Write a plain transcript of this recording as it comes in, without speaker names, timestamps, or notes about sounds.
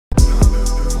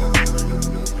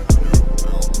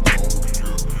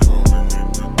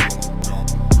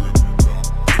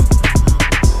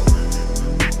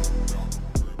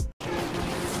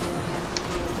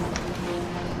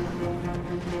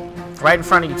Right in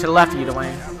front of you, to the left of you,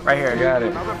 Dwayne. Right here. I got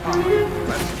it. I'm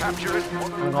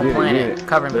gonna plant it.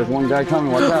 Cover me. There's one guy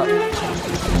coming. Watch out.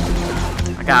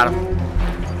 I got him.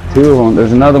 2 of them.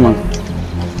 There's another one.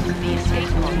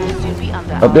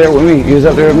 Up there with me. He was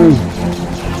up there with me.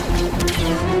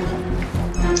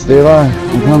 Stay alive.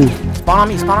 I'm coming. Spawn on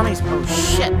me. Spawn on me. Oh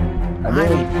shit. I did.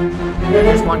 Yeah,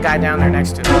 there's one guy down there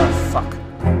next to it. Oh fuck.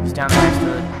 He's down there next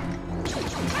to it.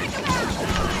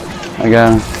 I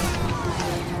got him.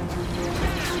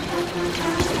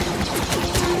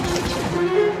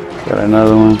 Got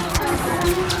another one.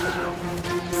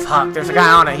 Fuck, there's a guy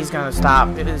on it. He's gonna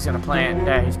stop. He's gonna plant.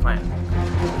 Yeah, he's planting.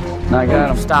 No, I got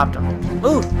him. Stopped him.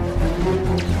 Ooh.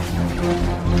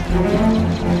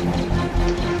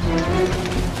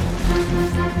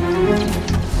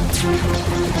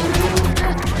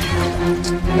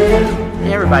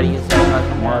 Everybody uses that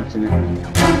fucking I'm watching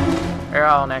it. They're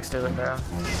all next to it, bro.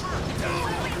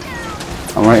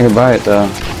 I'm right here by it though.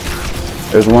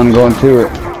 There's one going to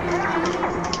it.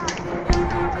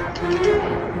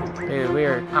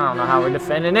 Dude, I don't know how we're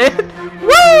defending it.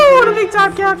 Woo! The big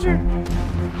time capture!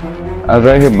 I was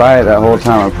right here by it that whole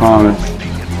time, I promise.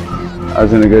 I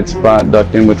was in a good spot,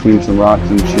 ducked in between some rocks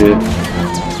and shit.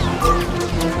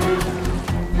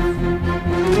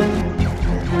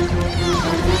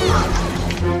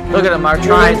 Look at them, are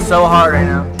trying so hard right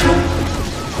now.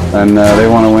 And they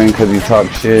want to win because you talk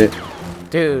shit.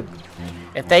 Dude,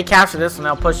 if they capture this one,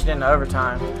 they'll push it into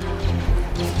overtime.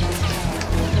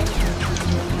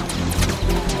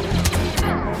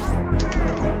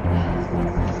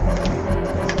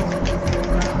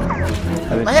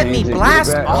 Let me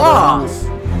blast off!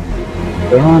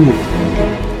 They're on it.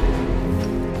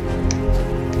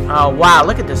 Oh wow,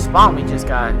 look at this spawn we just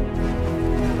got.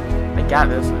 They got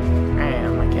this one.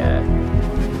 Damn, my god.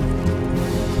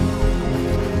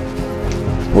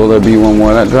 Will there be one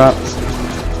more that drops?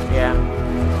 Yeah.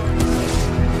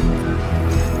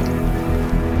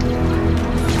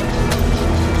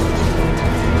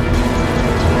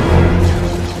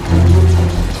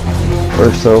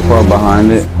 We're so far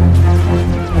behind it.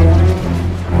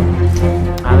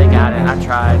 Oh, they got it. I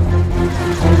tried.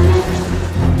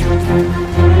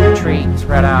 Retreat,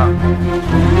 spread out.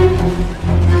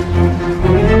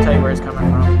 I'll tell you where it's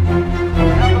coming from.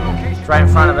 It's right in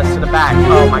front of us to the back.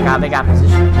 Oh my god, they got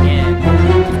position again.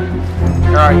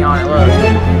 They're already on it,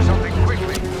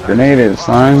 look. Grenaded,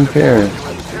 slime, who cares?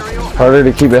 Harder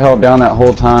to keep it held down that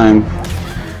whole time.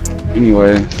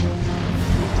 Anyway.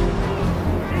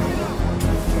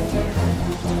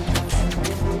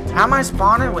 How am I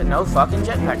spawning with no fucking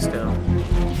jetpack still?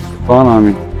 Spawn on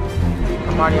me.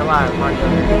 I'm already alive. I'm already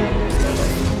over here.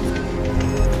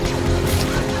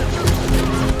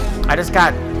 I just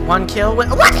got 1 kill with.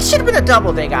 What? It should have been a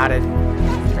double. They got it.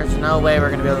 There's no way we're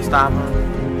gonna be able to stop them.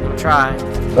 I'm gonna try.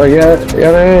 Oh yeah,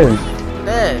 there is.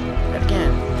 Dead. Dead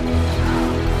again.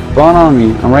 Spawn on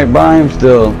me. I'm right by him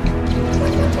still.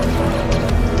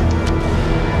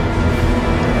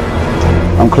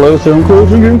 I'm closer, I'm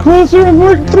getting closer, I'm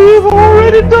working 3 of them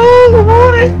already, dog, I'm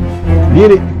on it! Get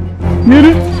it!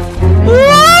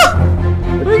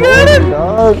 We got it!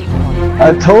 Dog.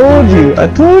 I told you! I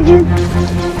told you!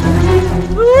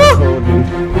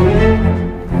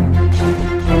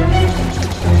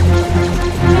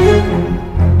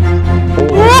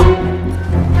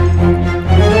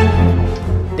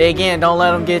 Dig in, don't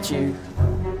let them get you.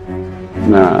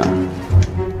 Nah.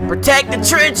 Protect the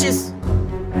trenches!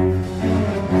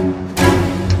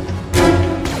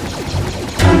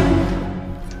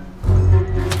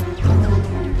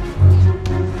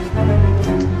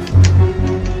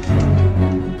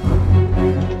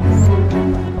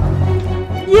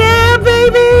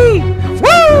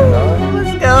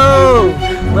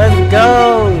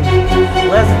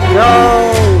 Let's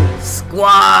go!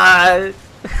 Squad!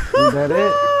 Is that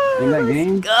it? In that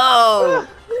game? Go!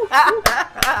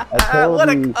 I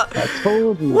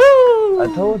told you. Woo! I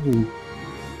told you.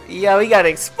 Yo, we got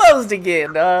exposed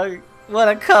again, dog. What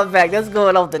a comeback. That's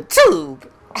going off the tube.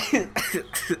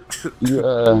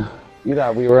 You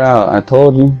thought we were out. I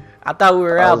told you. I thought we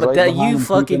were out, but right you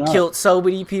fucking killed so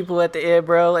many people at the end,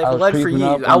 bro. If it wasn't for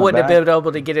you, I wouldn't have been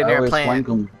able to get in there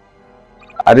playing.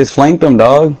 I just flanked them,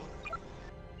 dog.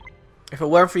 If it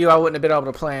weren't for you, I wouldn't have been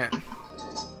able to plant.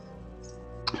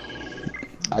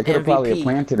 I could have probably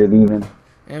planted it even.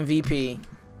 MVP.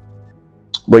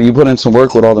 But you put in some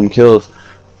work with all them kills.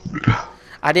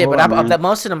 I did, but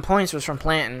most of them points was from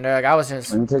planting, dog. I was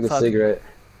just. Let me take a cigarette.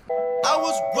 I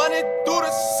was running through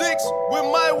the 6 with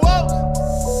my walls.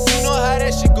 You know how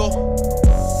that shit go.